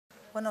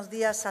Buenos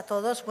días a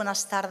todos,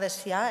 buenas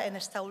tardes ya en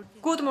esta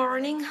última. Good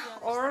morning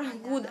or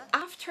good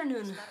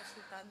afternoon,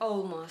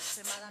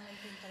 almost.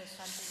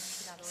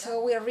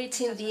 So we are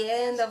reaching the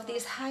end of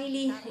this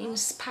highly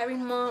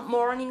inspiring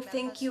morning.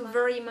 Thank you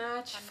very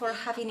much for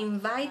having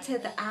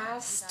invited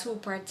us to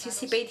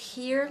participate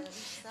here.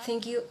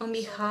 Thank you on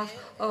behalf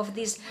of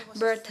this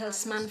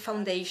Bertelsmann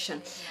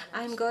Foundation.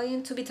 I'm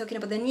going to be talking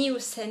about the new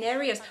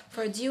scenarios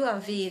for dual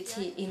VET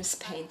in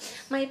Spain.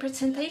 My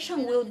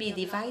presentation will be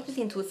divided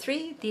into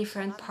three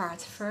different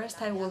parts.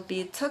 First, I will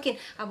be talking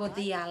about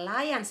the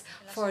Alliance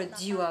for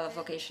Dual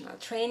Vocational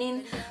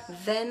Training.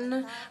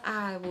 Then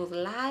I would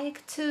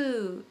like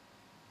to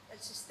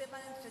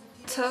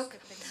talk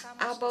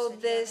about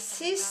the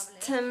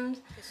system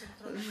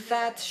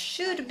that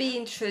should be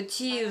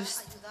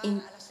introduced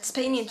in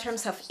Spain in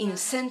terms of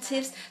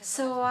incentives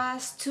so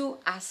as to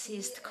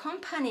assist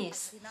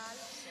companies.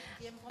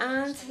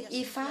 And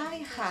if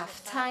I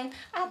have time,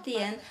 at the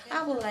end,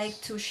 I would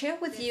like to share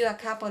with you a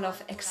couple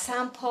of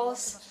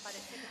examples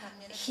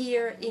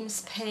here in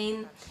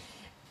Spain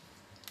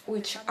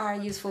which are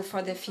useful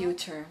for the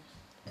future.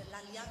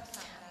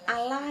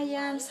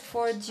 Alliance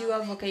for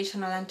Dual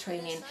Vocational and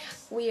Training.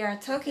 We are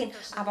talking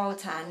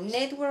about a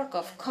network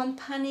of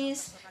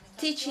companies,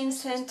 teaching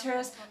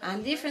centers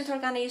and different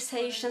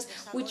organizations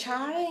which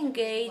are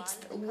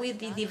engaged with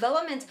the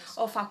development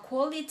of a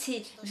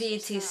quality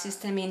VET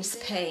system in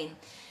Spain.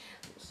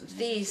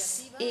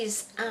 This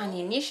is an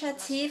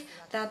initiative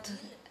that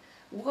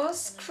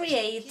was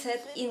created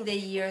in the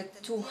year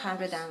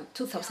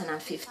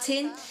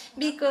 2015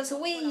 because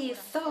we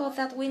thought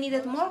that we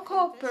needed more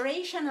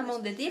cooperation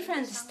among the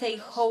different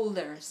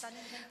stakeholders.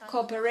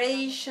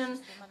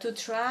 Cooperation to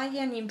try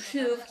and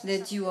improve the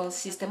dual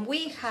system.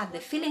 We had the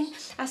feeling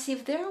as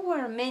if there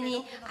were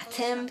many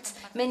attempts,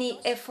 many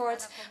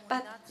efforts,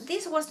 but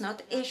this was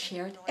not a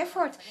shared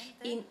effort.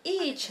 In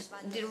each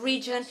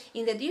region,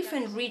 in the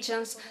different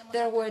regions,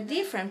 there were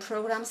different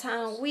programs,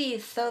 and we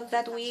thought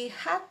that we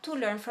had to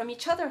learn from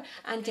each other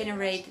and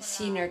generate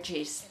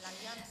synergies.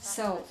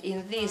 So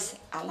in this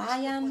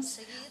alliance,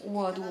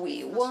 what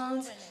we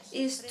want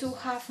is to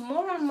have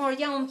more and more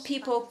young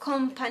people,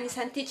 companies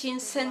and teaching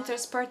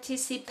centers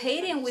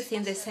participating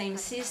within the same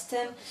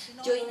system,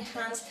 join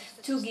hands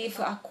to give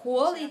a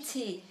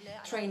quality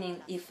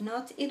training. If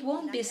not, it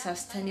won't be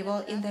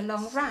sustainable in the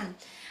long run.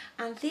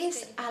 And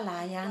this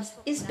alliance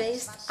is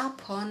based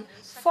upon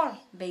four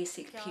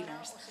basic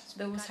pillars.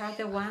 Those are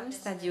the ones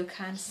that you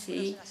can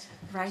see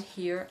right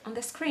here on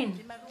the screen.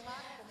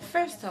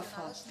 First of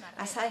all,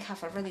 as I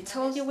have already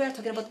told you, we are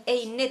talking about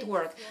a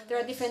network. There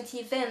are different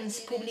events,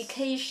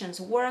 publications,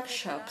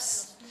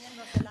 workshops.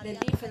 The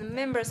different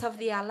members of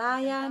the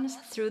Alliance,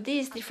 through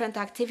these different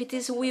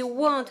activities, we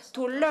want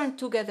to learn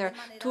together,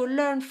 to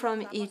learn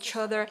from each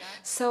other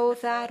so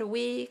that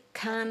we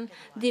can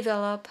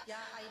develop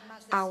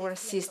our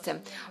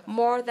system.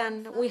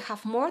 We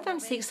have more than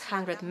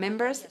 600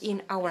 members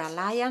in our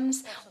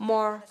Alliance.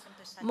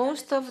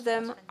 Most of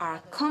them are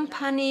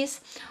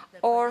companies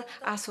or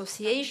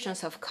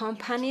associations of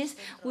companies.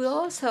 We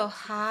also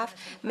have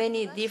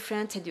many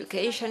different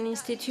education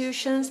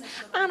institutions,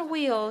 and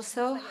we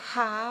also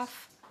have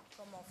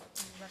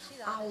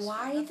a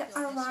wide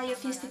array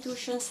of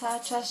institutions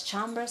such as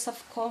chambers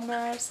of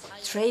commerce,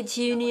 trade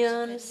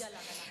unions.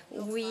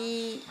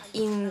 We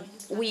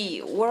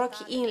work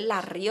in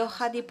La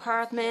Rioja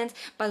department,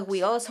 but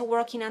we also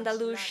work in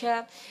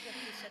Andalusia.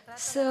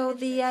 So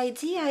the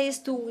idea is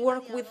to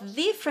work with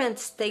different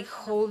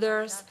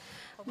stakeholders,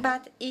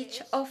 but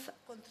each of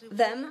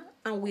them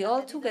and we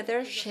all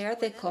together share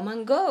the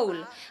common goal.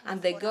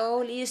 And the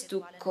goal is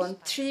to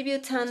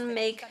contribute and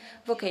make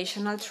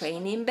vocational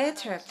training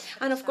better.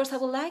 And of course, I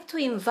would like to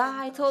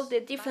invite all the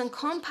different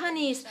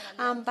companies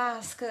and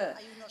Basque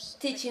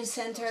teaching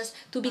centers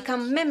to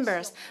become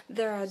members.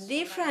 There are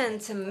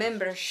different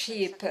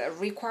membership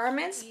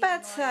requirements,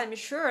 but I'm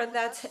sure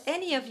that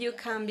any of you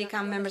can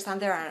become members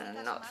and there are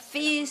no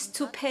fees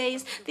to pay.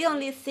 The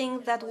only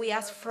thing that we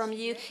ask from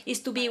you is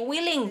to be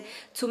willing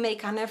to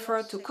make an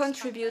effort to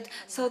contribute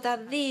so that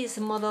this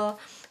model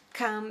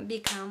can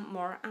become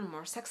more and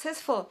more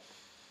successful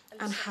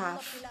and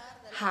have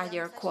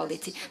higher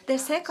quality. The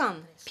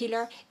second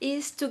pillar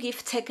is to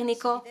give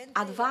technical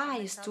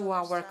advice to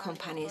our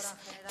companies,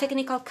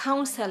 technical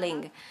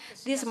counseling.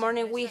 This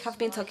morning we have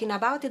been talking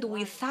about it.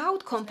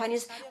 Without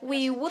companies,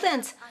 we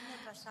wouldn't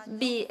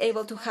be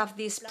able to have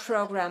this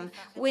program.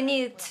 We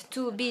need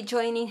to be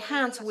joining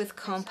hands with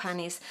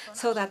companies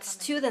so that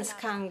students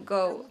can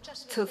go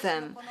to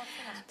them.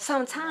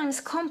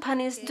 Sometimes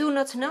companies do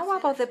not know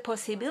about the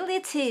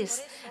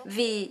possibilities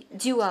the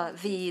dual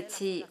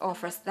VET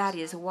offers. That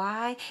is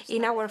why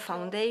in our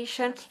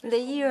foundation, in the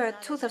year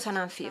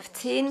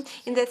 2015,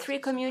 in the three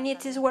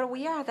communities where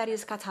we are, that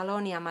is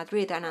Catalonia,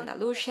 Madrid and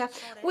Andalusia,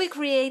 we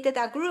created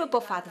a group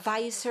of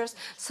advisors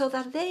so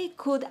that they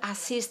could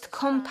assist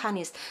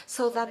companies,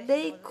 so that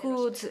they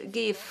could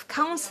give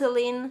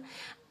counseling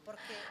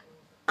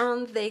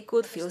and they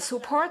could feel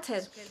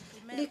supported.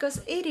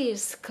 Because it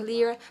is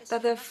clear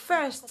that the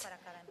first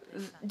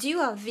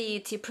dual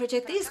VAT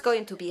project is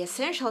going to be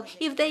essential.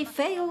 If they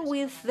fail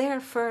with their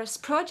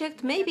first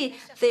project, maybe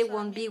they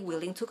won't be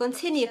willing to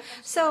continue.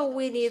 So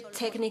we need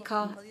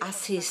technical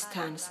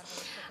assistance.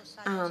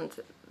 And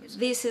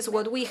this is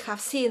what we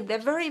have seen. The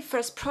very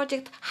first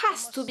project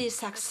has to be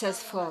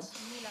successful.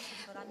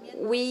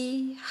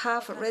 We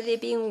have already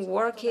been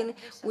working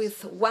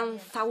with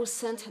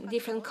 1,000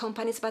 different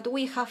companies, but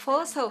we have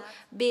also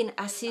been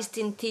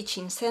assisting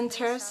teaching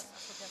centers.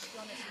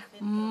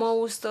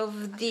 Most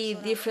of the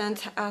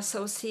different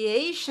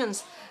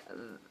associations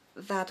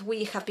that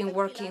we have been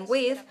working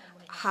with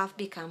have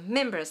become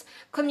members.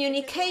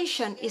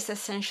 Communication is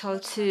essential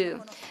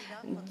too.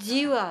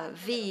 Dual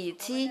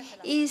VAT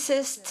is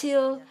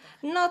still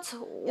not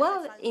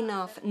well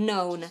enough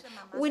known.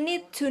 We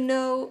need to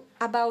know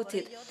about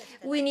it.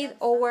 We need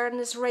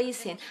awareness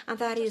raising, and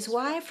that is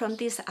why from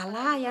this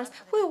alliance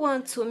we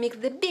want to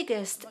make the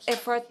biggest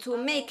effort to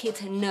make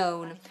it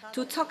known,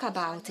 to talk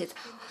about it.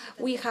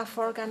 We have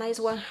organized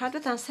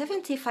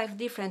 175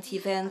 different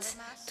events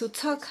to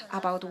talk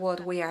about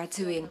what we are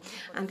doing.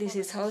 And this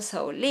is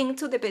also linked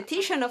to the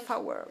petition of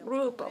our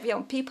group of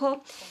young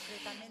people.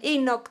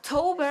 In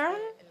October,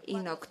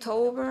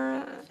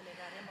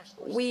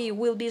 we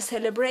will be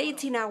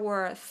celebrating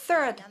our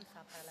third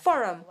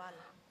forum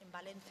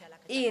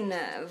in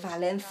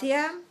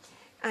Valencia,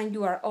 and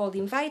you are all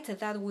invited.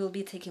 That will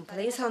be taking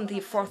place on the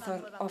 4th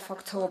of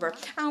October.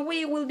 And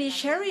we will be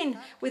sharing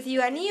with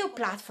you a new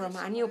platform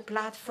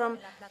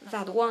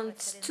that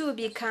wants to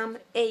become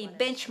a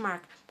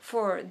benchmark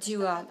for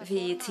dual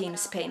VAT in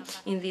Spain.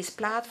 In this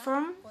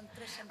platform,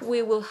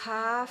 we will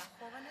have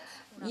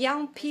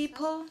young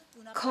people,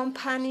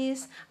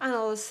 companies, and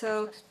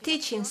also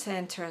teaching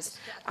centers.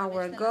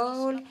 Our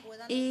goal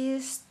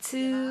is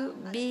to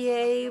be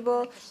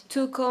able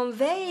to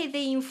convey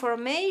the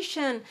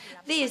information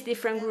these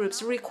different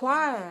groups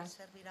require.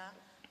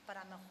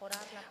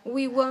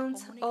 We want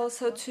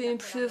also to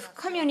improve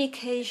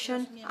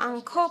communication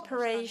and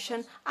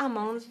cooperation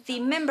among the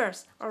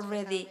members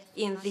already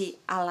in the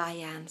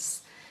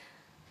alliance.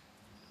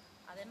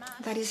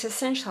 That is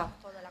essential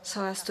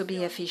so as to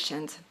be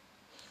efficient.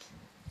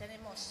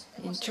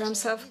 In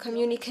terms of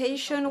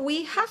communication,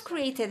 we have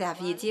created a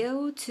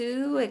video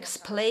to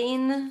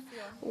explain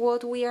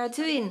what we are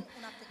doing.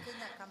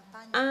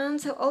 And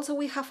also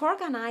we have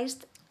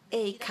organized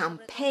a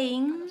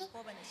campaign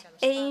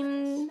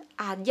aimed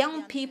at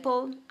young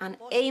people and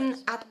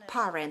aimed at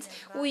parents.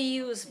 We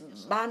use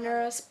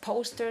banners,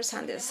 posters,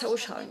 and the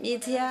social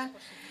media.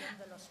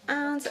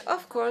 And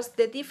of course,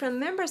 the different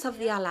members of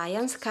the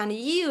alliance can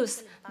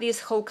use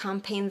this whole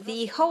campaign.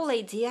 The whole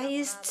idea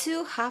is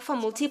to have a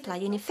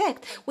multiplying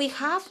effect. We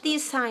have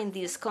designed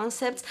these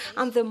concepts,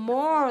 and the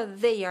more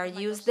they are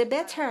used, the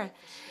better,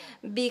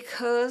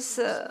 because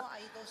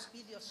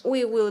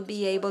we will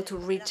be able to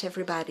reach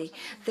everybody.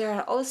 There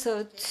are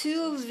also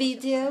 2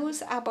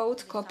 videos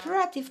about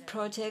cooperative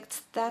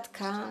projects that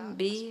can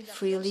be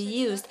freely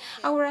used.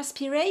 Our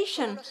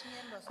aspiration,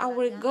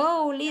 our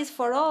goal is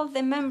for all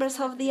the members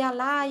of the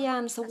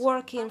alliance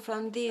working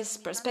from this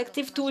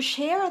perspective to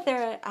share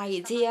their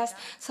ideas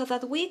so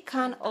that we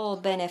can all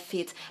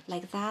benefit.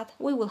 Like that,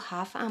 we will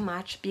have a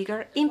much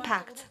bigger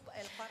impact.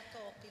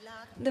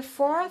 The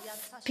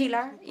 4th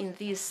pillar in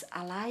this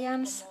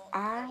alliance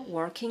are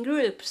working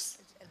groups.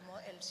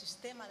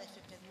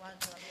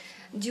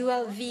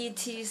 Dual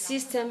VAT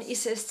system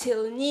is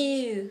still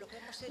new.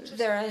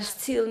 There are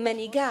still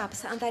many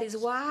gaps, and that is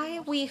why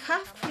we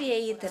have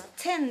created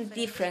 10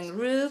 different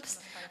groups,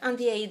 and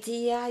the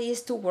idea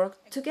is to work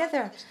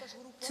together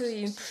to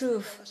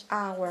improve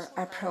our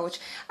approach.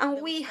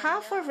 And we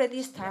have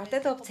already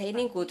started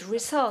obtaining good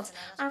results.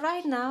 And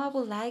right now I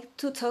would like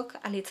to talk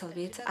a little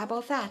bit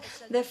about that.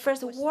 The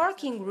first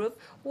working group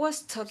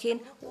was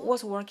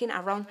working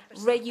around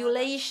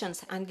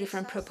regulations and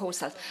different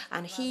proposals.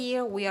 And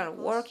here we are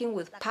working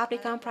with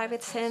public and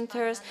private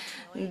centers,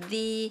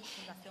 the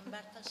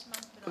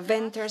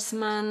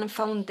Ventersman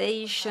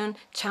Foundation,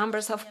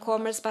 Chambers of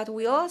Commerce, but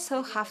we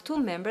also have 2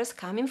 members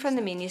coming from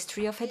the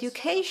Ministry of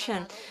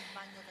Education.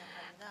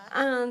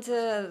 And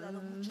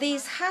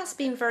this has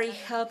been very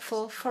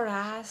helpful for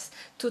us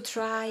to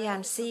try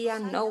and see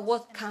and know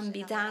what can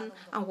be done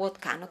and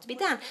what cannot be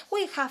done.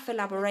 We have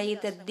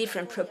elaborated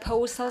different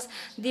proposals,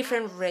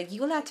 different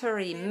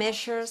regulatory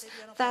measures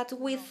that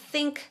we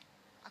think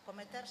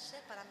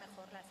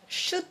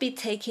should be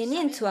taken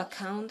into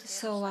account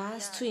so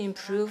as to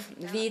improve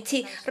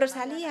VAT.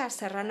 Rosalia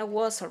Serrano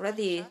was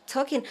already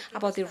talking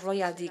about the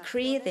royal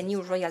decree, the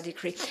new royal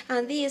decree,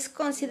 and these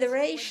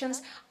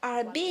considerations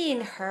are being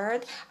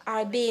heard,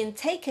 are being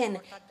taken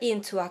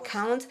into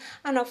account,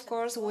 and of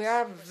course we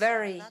are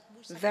very,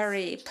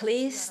 very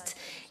pleased.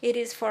 It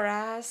is for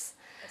us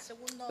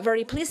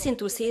very pleasing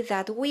to see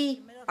that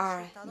we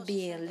are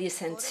being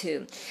listened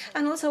to.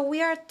 And also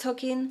we are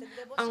talking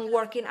and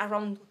working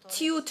around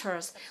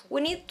tutors.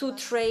 We need to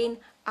train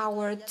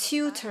our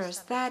tutors.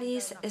 That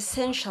is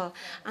essential,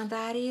 and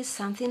that is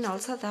something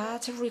also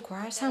that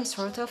requires some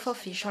sort of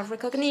official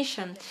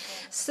recognition.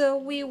 So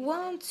we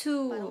want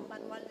to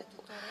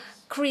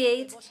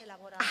create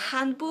a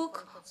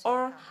handbook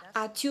or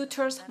a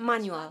tutor's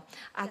manual,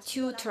 a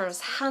tutor's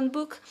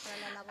handbook,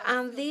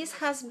 and this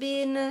has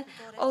been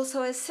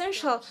also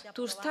essential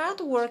to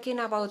start working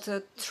about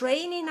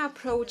training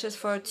approaches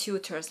for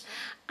tutors.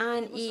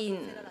 And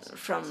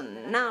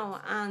from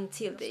now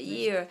until the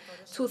year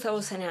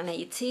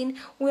 2018,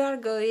 we are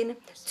going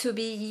to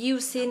be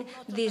using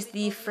these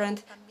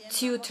different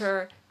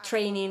tutor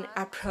training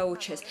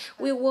approaches.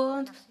 We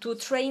want to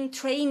train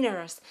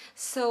trainers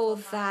so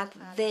that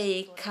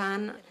they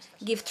can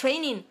give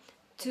training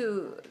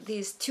to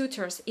these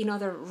tutors in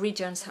other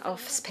regions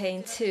of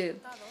Spain too.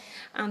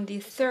 And the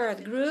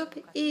third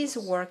group is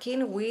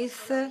working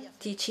with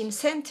teaching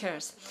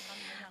centers.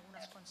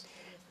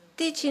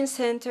 Teaching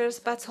centers,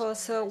 but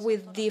also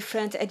with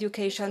different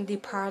education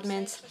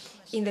departments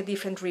in the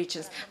different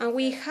regions. And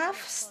we have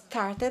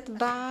started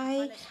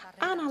by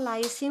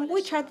analyzing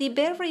which are the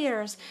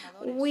barriers,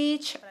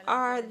 which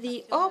are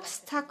the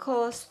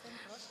obstacles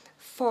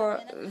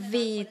for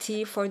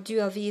VET, for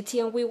dual VET,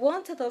 and we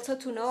wanted also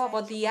to know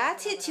about the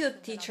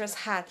attitude teachers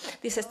had.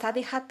 This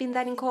study had been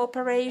done in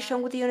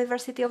cooperation with the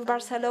University of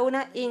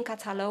Barcelona in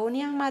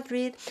Catalonia,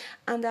 Madrid,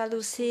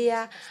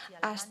 Andalusia,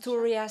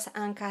 Asturias,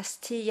 and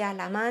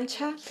Castilla-La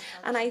Mancha,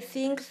 and I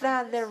think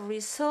that the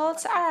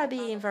results are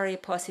being very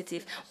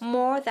positive.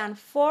 More than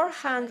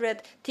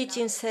 400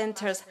 teaching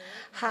centers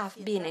have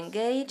been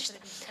engaged,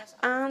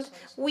 and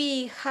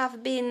we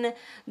have been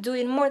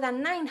doing more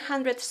than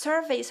 900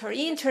 surveys or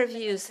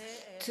interviews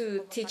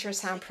to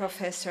teachers and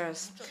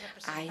professors.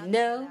 I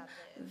know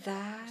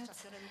that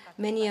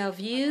many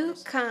of you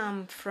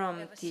come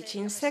from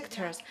teaching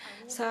sectors,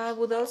 so I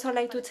would also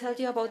like to tell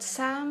you about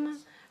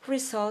some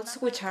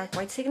results which are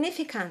quite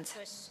significant.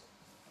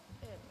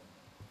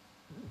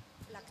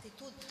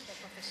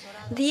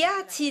 The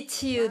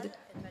attitude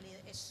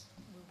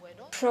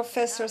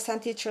professors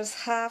and teachers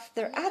have,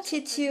 their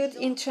attitude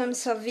in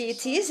terms of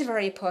VET is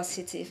very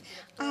positive.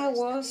 I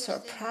was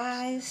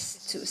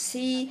surprised to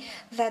see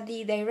that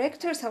the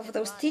directors of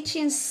those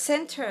teaching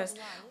centers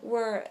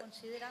where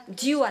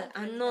dual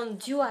and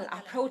non-dual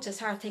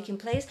approaches are taking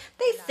place,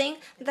 they think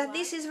that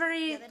this is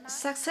very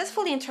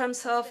successful in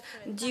terms of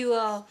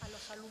dual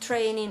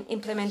training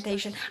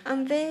implementation,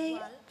 and they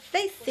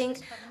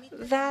think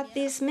that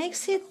this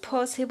makes it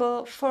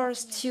possible for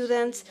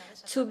students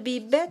to be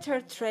better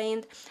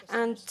trained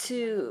and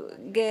to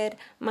get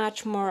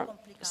much more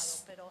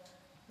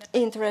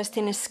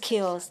interesting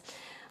skills.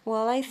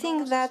 Well, I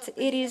think that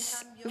it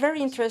is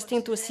very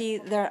interesting to see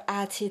their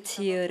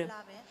attitude.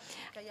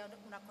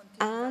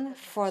 And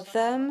for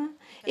them,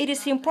 it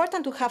is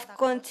important to have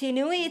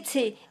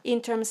continuity in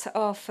terms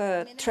of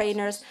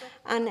trainers,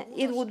 and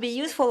it would be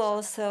useful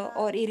also,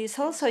 or it is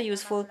also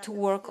useful to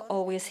work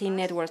always in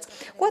networks.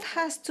 What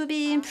has to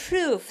be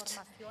improved?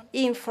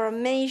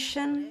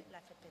 Information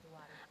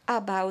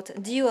about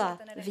dual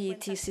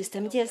VET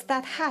system. Yes,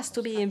 that has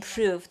to be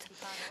improved.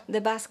 The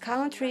Basque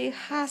Country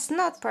has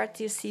not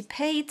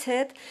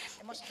participated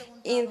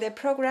in the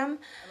program,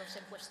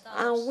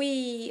 and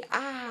we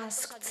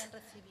asked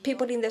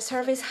people in the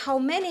surveys how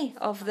many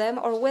of them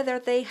or whether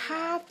they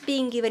have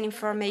been given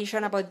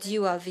information about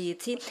dual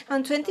VET,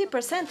 and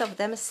 20% of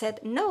them said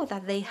no,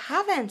 that they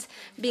haven't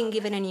been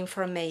given any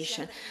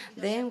information.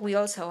 Then we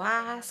also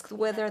asked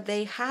whether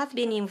they had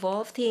been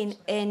involved in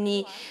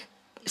any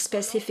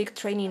specific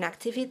training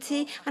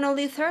activity, and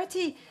only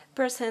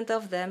 30%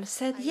 of them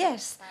said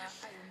yes.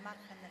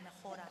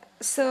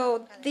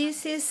 So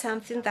this is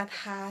something that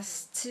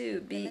has to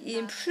be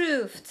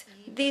improved.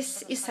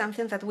 This is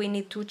something that we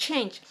need to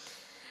change,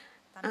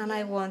 and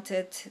I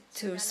wanted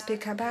to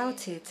speak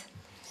about it.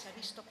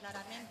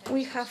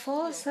 We have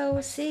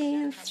also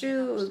seen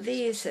through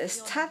this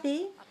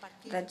study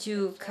that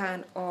you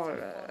can all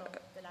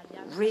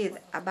read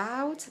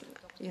about,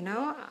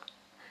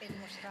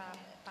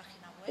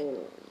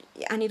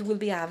 and it will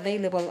be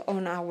available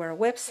on our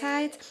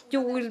website.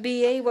 You will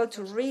be able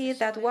to read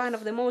that one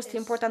of the most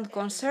important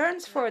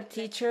concerns for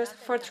teachers,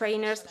 for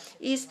trainers,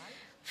 is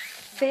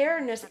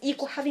fairness,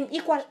 having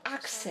equal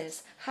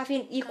access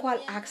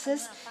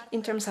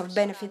in terms of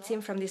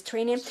benefiting from this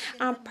training.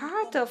 And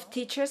part of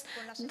teachers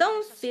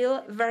don't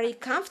feel very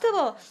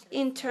comfortable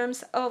in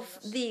terms of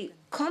the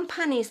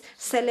companies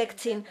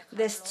selecting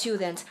the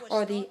students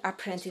or the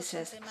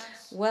apprentices.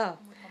 Well,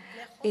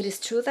 it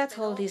is true that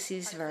all this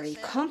is very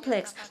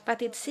complex,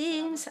 but it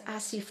seems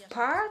as if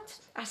part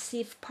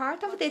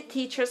of the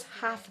teachers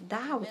have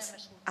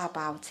doubts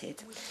about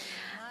it.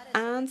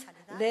 And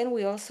then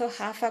we also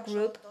have a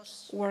group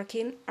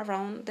working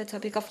around the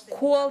topic of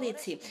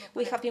quality.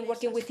 We have been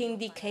working with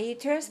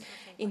indicators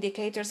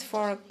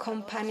for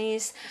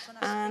companies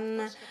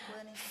and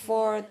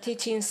for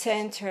teaching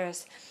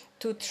centers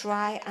to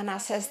try and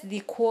assess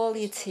the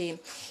quality.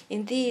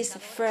 In this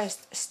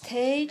first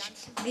stage,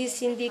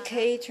 these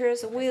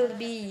indicators will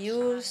be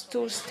used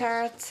to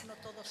start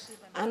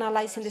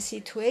analyzing the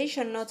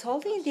situation. Not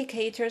all the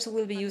indicators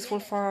will be useful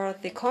for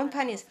the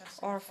companies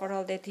or for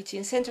all the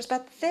teaching centers,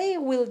 but they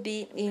will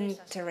be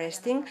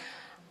interesting.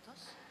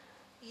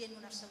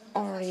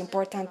 or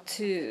important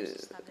to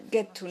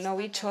get to know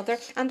each other.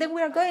 And then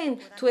we are going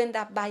to end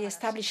up by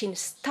establishing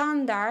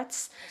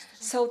standards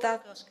so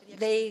that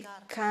they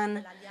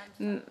can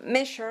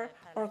measure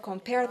or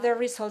compare their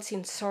results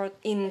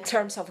in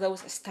terms of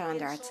those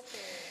standards.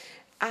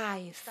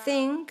 I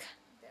think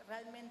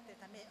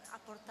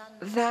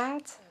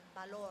that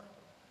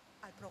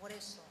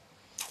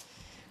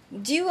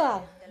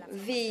dual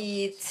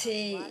VAT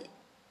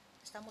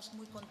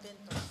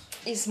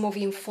is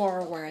moving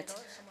forward.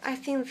 I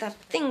think that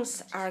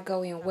things are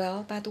going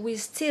well, but we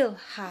still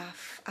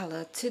have a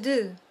lot to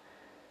do.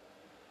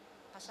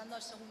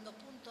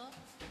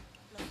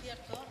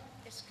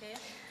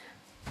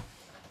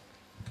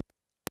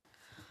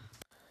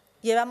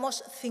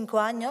 Llevamos 5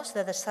 años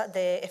de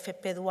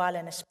FP dual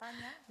en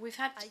España. We've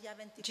had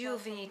dual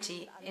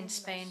VAT in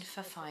Spain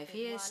for 5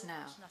 years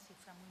now.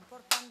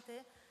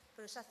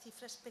 Pero esa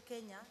cifra es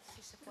pequeña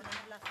si se pone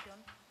en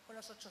relación con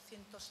los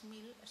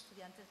 800.000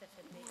 estudiantes de FP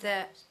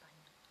en España.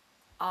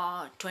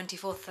 Are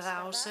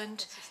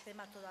 24,000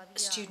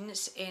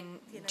 students in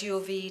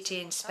dual VAT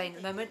in Spain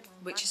at the moment,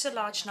 which is a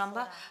large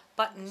number,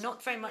 but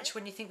not very much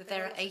when you think that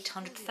there are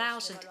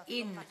 800,000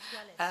 in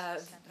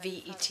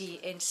VAT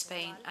in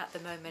Spain at the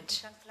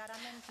moment.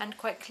 And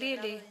quite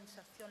clearly,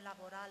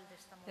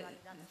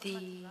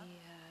 the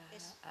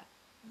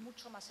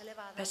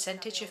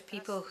percentage of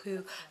people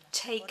who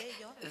take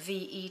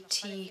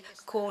VAT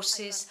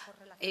courses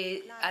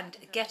and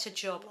get a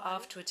job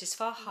afterwards is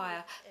far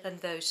higher than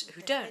those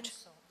who don't.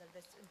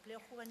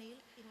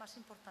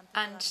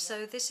 And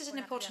so this is an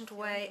important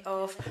way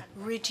of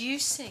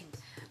reducing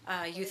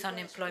youth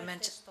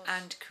unemployment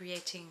and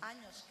creating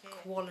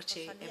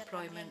quality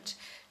employment.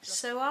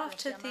 So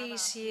after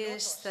these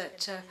years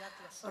that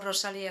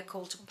Rosalia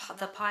called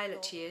the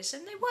pilot years,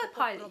 and they were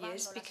pilot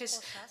years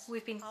because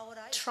we've been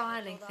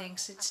trialing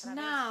things, it's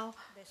now,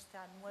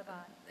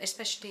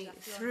 especially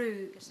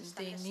through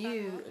the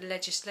new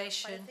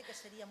legislation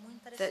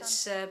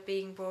that's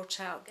being brought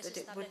out,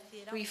 that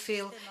we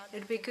feel it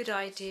would be a good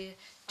idea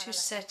to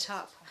set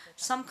up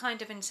some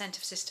kind of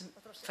incentive system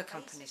for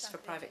companies, for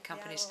private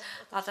companies.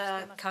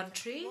 Other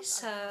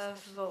countries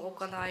have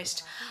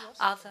organized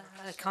other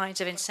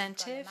kinds of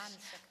incentives.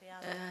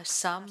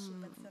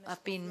 Some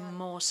have been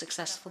more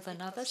successful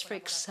than others. For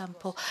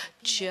example,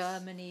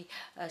 Germany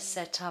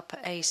set up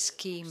a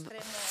scheme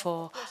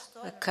for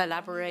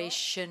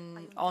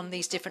collaboration on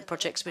these different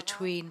projects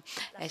between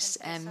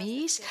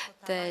SMEs.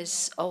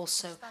 There's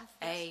also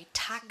a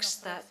tax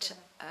that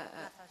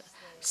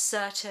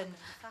certain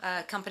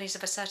companies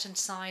of a certain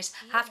size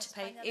have to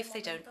pay if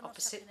they don't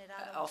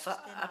offer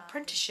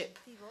apprenticeship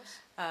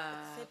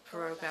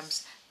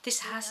programs. This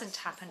hasn't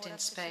happened in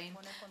Spain,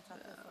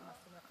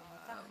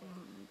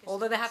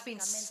 although there have been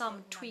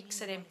some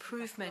tweaks and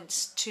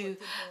improvements to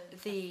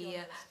the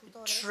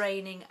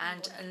training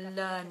and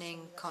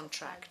learning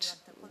contract,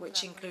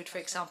 which include, for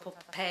example,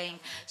 paying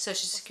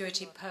social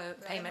security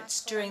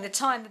payments during the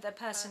time that the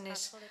person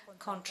is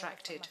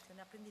contracted.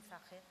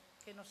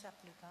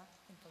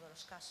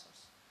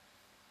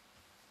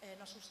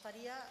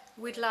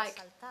 We'd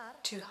like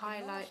to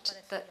highlight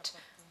that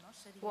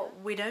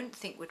what we don't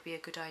think would be a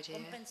good idea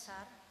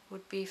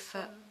would be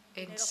for,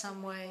 in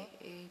some way,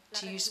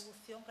 to use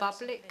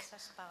public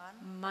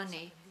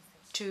money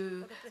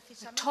to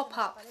top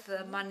up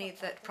the money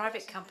that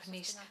private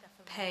companies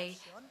pay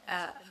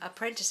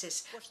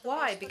apprentices.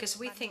 Why? Because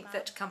we think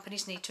that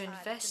companies need to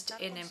invest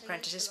in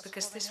apprentices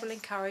because this will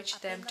encourage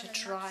them to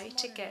try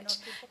to get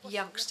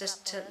youngsters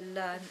to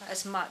learn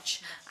as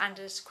much and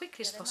as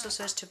quickly as possible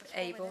so as to be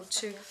able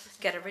to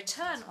get a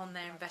return on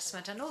their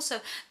investment. And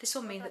also this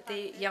will mean that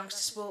the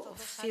youngsters will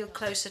feel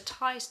closer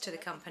ties to the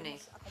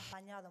company.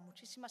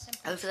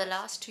 Over the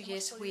last 2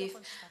 years we've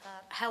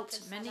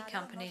helped many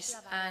companies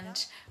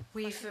and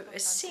we've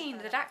seen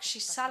that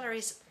actually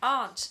salaries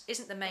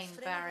isn't the main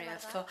barrier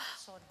for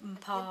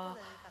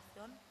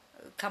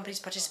companies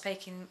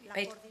participating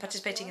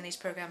in these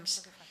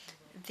programs.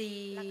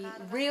 The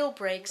real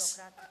breaks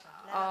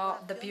are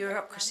the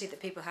bureaucracy that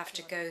people have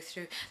to go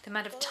through, the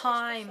amount of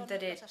time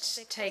that it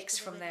takes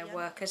from their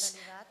workers.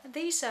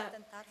 These are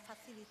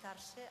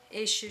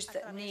issues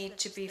that need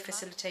to be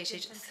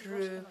facilitated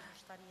through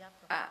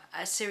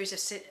a series of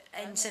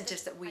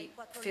incentives that we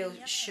feel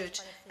should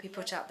be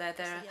put out there.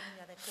 There are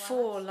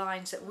 4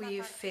 lines that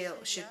we feel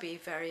should be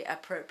very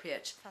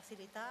appropriate.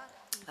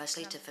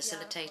 Firstly, to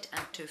facilitate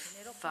and to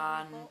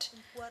fund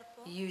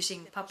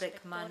using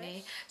public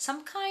money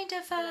some kind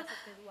of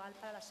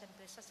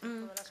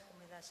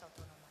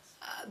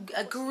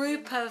a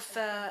group of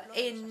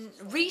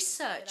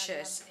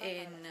researchers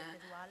in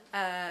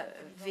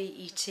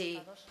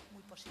VET.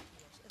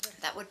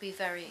 That would be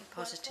very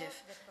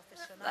positive.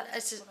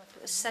 as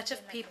a set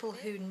of people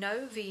who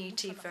know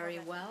VET very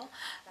well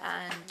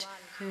and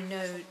who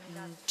know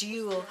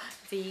dual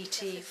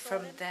VET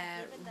from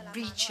their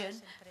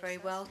region very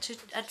well to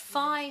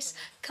advise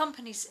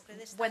companies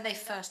when they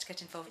first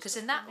get involved, because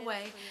in that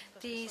way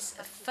these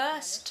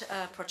first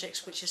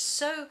projects, which are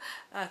so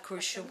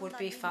crucial, would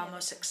be far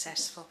more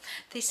successful.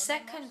 The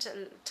second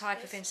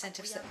type of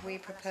incentives that we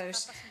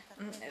propose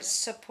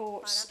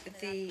supports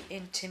the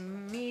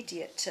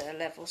intermediate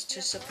levels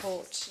to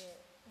support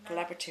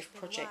collaborative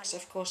projects.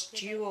 Of course,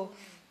 dual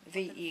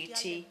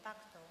VET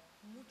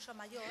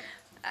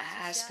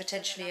has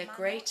potentially a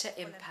greater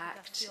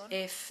impact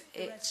if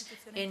it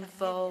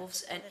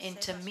involves an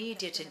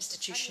intermediate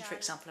institution, for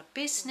example, a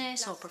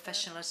business or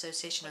professional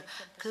association,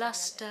 a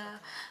cluster,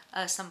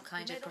 some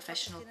kind of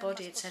professional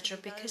body, etc.,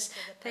 because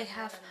they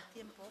have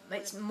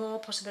more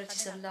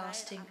possibilities of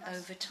lasting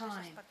over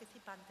time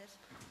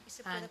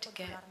and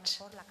get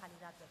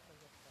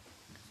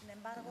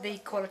the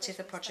quality of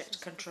the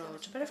project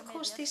controlled. But of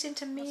course, these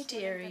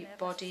intermediary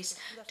bodies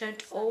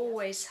don't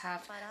always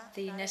have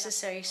the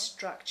necessary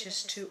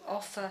structures to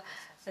offer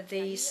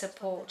the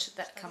support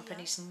that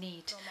companies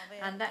need.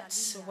 And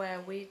that's where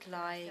we'd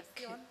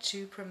like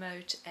to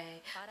promote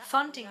a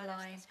funding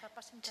line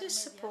to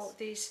support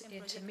these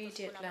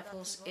intermediate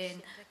levels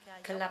in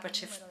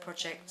collaborative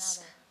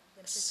projects,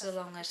 so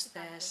long as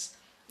there's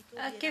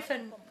a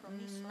given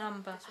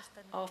number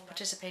of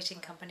participating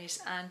companies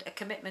and a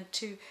commitment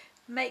to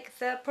make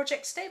the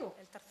project stable.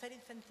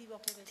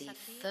 The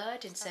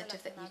third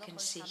incentive that you can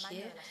see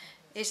here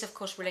is, of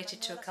course,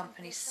 related to a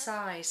company's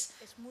size.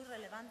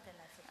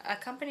 A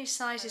company's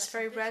size is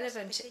very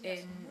relevant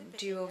in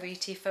dual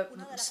VT. For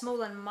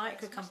small and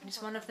micro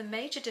companies, one of the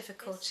major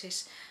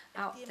difficulties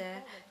out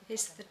there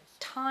is the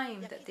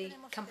time that the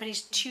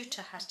company's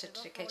tutor has to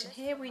dedicate. And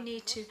here we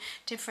need to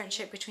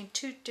differentiate between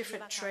two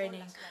different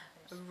training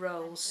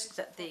roles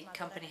that the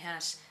company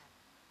has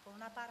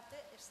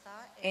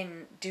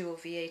in dual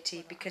VAT,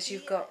 because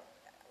you've got,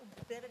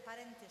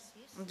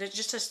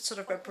 just a sort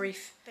of a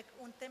brief,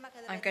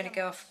 I'm going to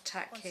go off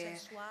tack here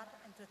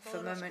for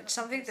a moment,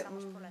 something that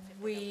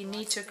we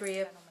need to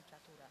agree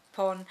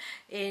upon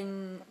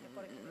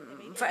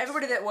for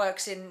everybody that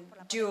works in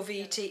dual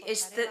VAT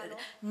is the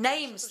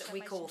names that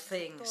we call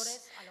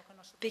things,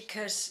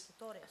 because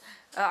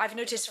I've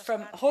noticed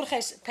from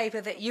Jorge's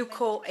paper that you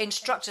call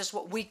instructors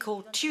what we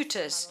call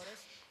tutors.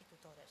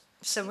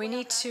 So we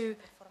need to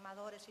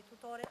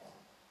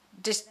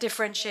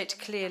differentiate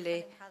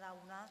clearly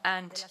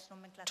and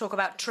talk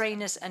about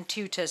trainers and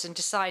tutors and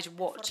decide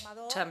what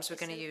terms we're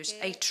going to use.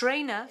 A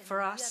trainer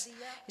for us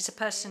is a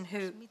person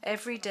who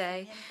every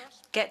day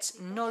gets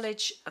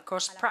knowledge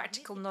across,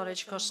 practical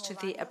knowledge across to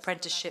the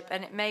apprenticeship,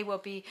 and it may well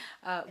be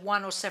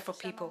one or several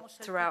people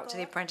throughout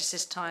the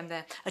apprentice's time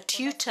there. A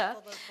tutor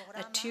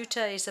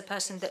is a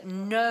person that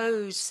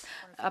knows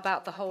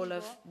about the whole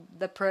of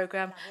the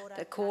program,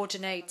 that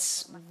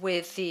coordinates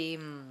with the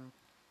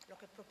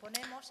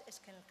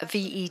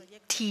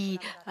VET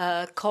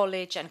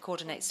college and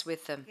coordinates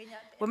with them.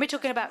 When we're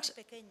talking about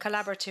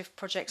collaborative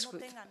projects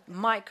with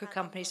micro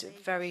companies,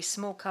 with very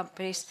small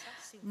companies,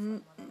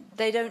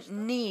 they don't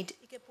need,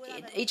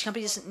 each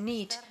company doesn't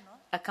need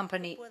a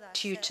company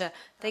tutor.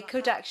 They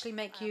could actually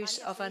make use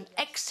of an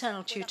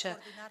external tutor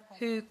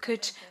who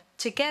could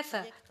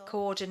together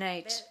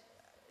coordinate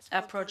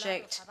a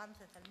project,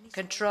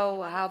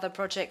 control how the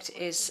project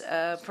is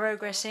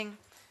progressing,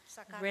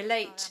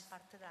 relate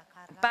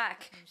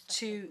back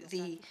to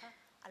the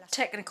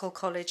technical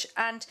college,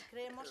 and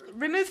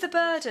remove the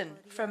burden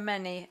from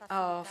many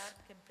of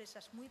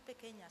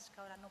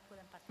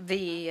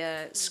the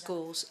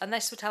schools. And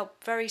this would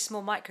help very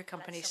small micro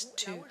companies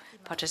to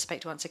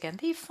participate once again.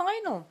 The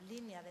final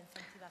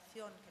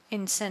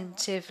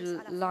incentive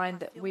line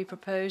that we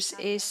propose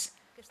is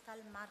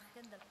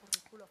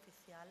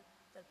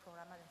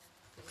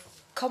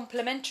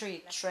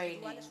complementary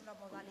training,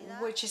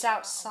 which is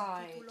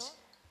outside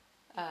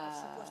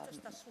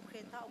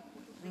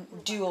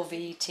dual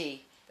VET.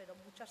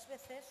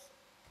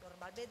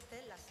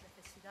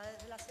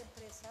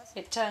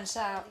 It turns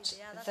out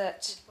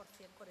that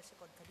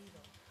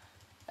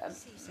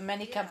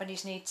many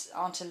companies' needs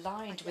aren't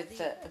aligned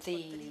with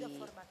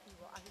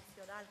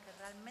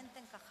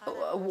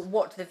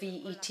what the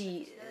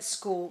VET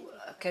school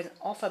can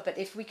offer, but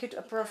if we could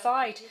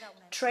provide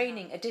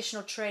training,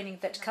 additional training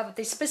that covered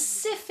the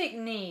specific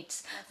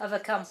needs of a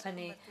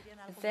company,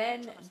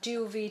 then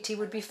dual VET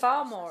would be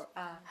far more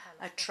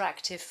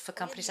attractive for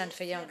companies and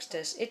for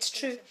youngsters. It's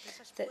true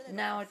that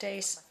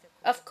nowadays,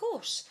 of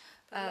course,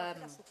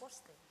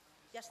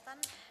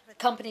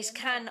 companies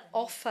can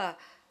offer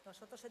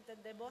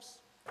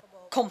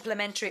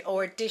complementary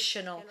or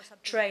additional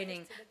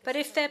training, but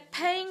if they're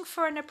paying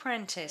for an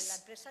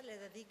apprentice,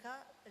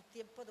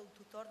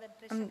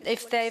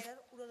 if they've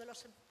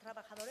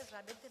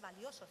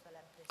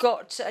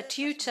got a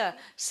tutor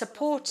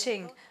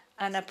supporting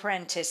an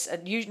apprentice.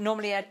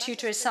 Normally a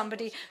tutor is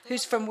somebody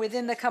who's from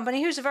within the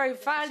company, who's a very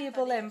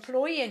valuable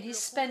employee, and he's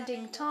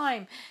spending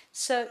time.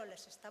 So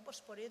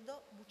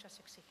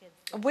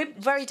we're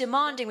very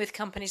demanding with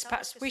companies.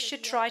 Perhaps we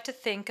should try to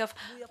think of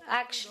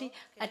actually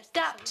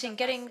adapting,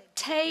 getting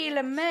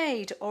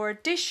tailor-made or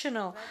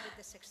additional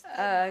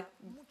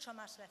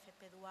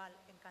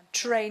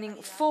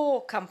training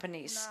for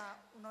companies,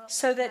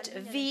 so that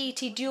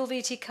VET, dual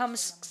VET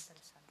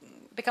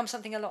becomes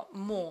something a lot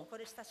more.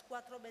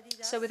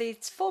 So with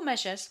these 4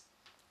 measures,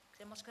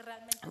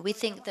 we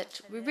think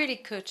that we really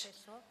could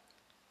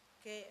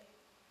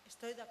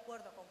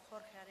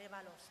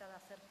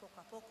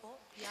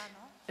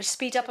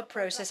speed up a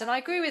process. And I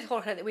agree with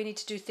Jorge that we need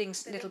to do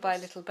things little by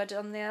little. But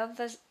on the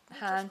other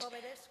hand,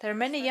 there are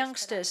many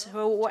youngsters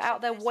who are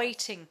out there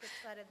waiting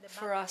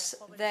for us.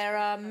 There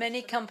are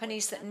many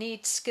companies that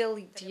need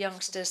skilled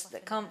youngsters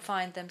that can't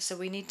find them. So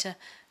we need to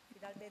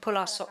pull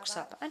our socks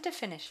up. And to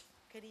finish,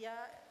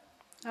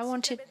 I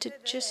wanted to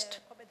just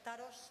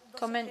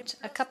comment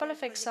a couple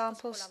of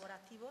examples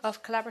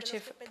of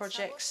collaborative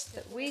projects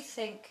that we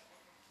think.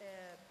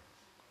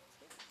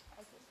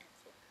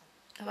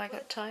 Have I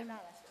got time?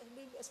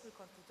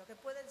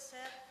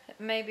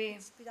 Maybe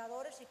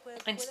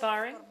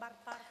inspiring,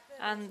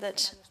 and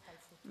that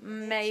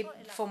may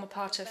form a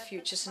part of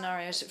future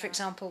scenarios. For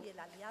example,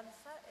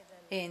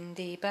 in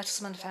the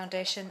Bertelsmann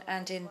Foundation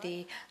and in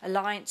the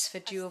Alliance for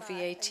Dual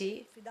VAT,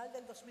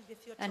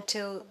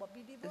 until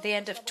the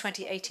end of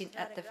 2018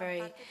 at the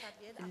very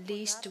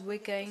least, we're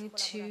going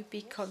to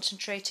be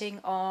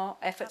concentrating our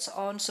efforts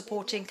on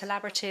supporting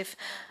collaborative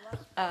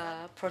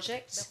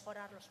projects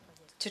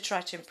to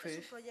try to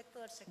improve.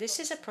 This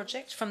is a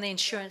project from the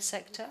insurance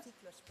sector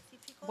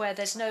where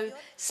there's no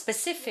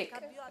specific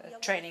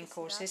training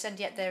courses, and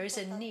yet there is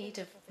a need,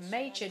 a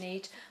major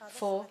need,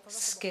 for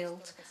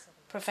skilled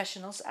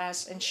professionals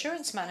as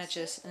insurance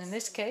managers. And in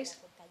this case,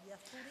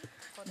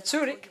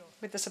 Zurich,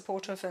 with the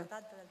support of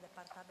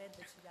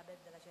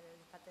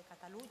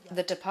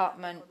the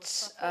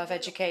Department of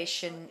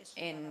Education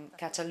in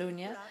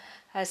Catalonia,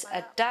 has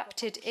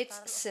adapted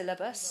its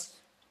syllabus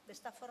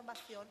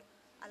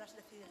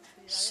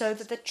so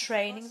that the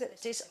training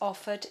that is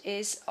offered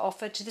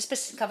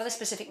to cover the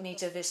specific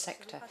needs of this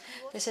sector.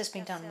 This has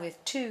been done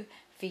with 2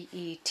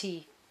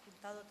 VET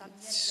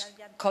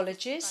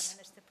colleges.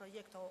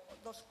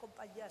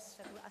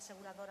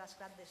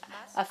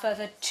 A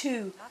further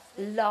 2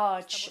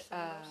 large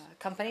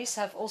companies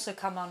have also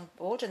come on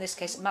board, in this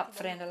case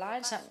Mapfre and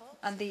Alliance,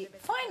 and the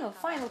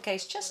final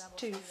case, just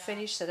to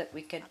finish so that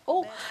we can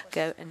all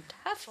go and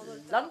have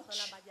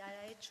lunch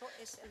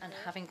and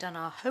having done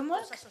our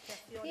homework,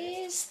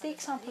 is the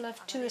example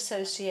of 2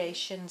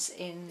 associations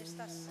in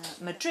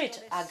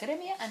Madrid,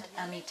 Agremia and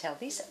Amitel.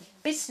 These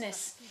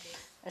business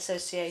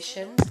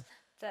associations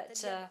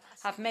that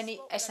have many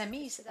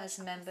SMEs as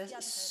members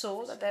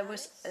saw that there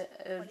was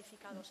a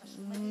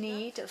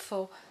need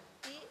for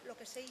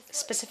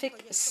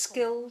specific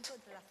skilled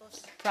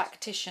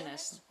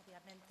practitioners.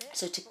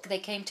 So they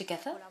came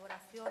together.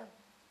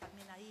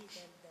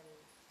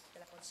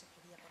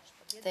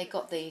 They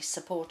got the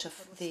support of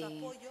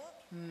the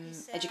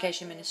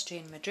Education Ministry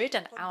in Madrid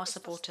and our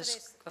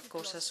supporters, of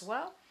course, as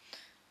well.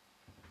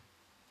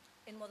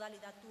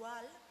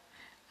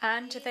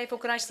 And they've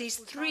organised these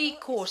 3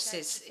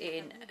 courses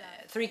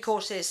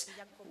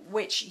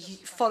which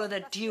follow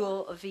the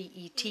dual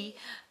VET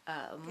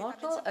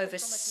model. Over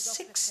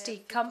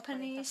 60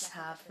 companies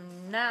have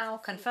now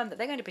confirmed that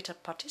they're going to be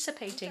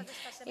participating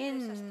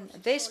in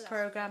this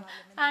program,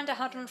 and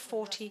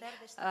 140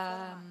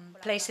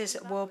 places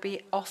will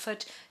be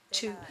offered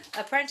to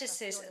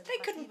apprentices. They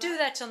couldn't do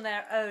that on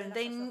their own.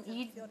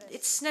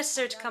 It's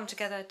necessary to come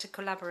together to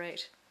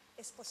collaborate.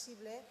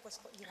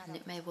 And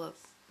it may well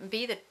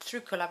be that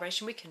through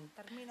collaboration we can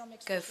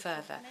go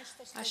further.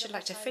 I should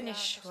like to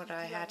finish what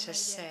I had to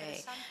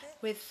say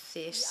with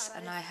this,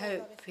 and I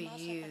hope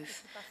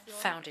you've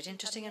found it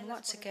interesting. And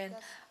once again,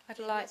 I'd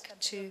like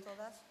to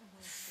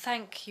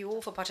thank you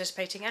all for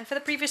participating and for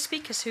the previous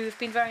speakers who have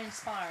been very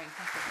inspiring.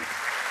 Thank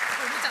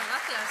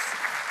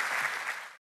you.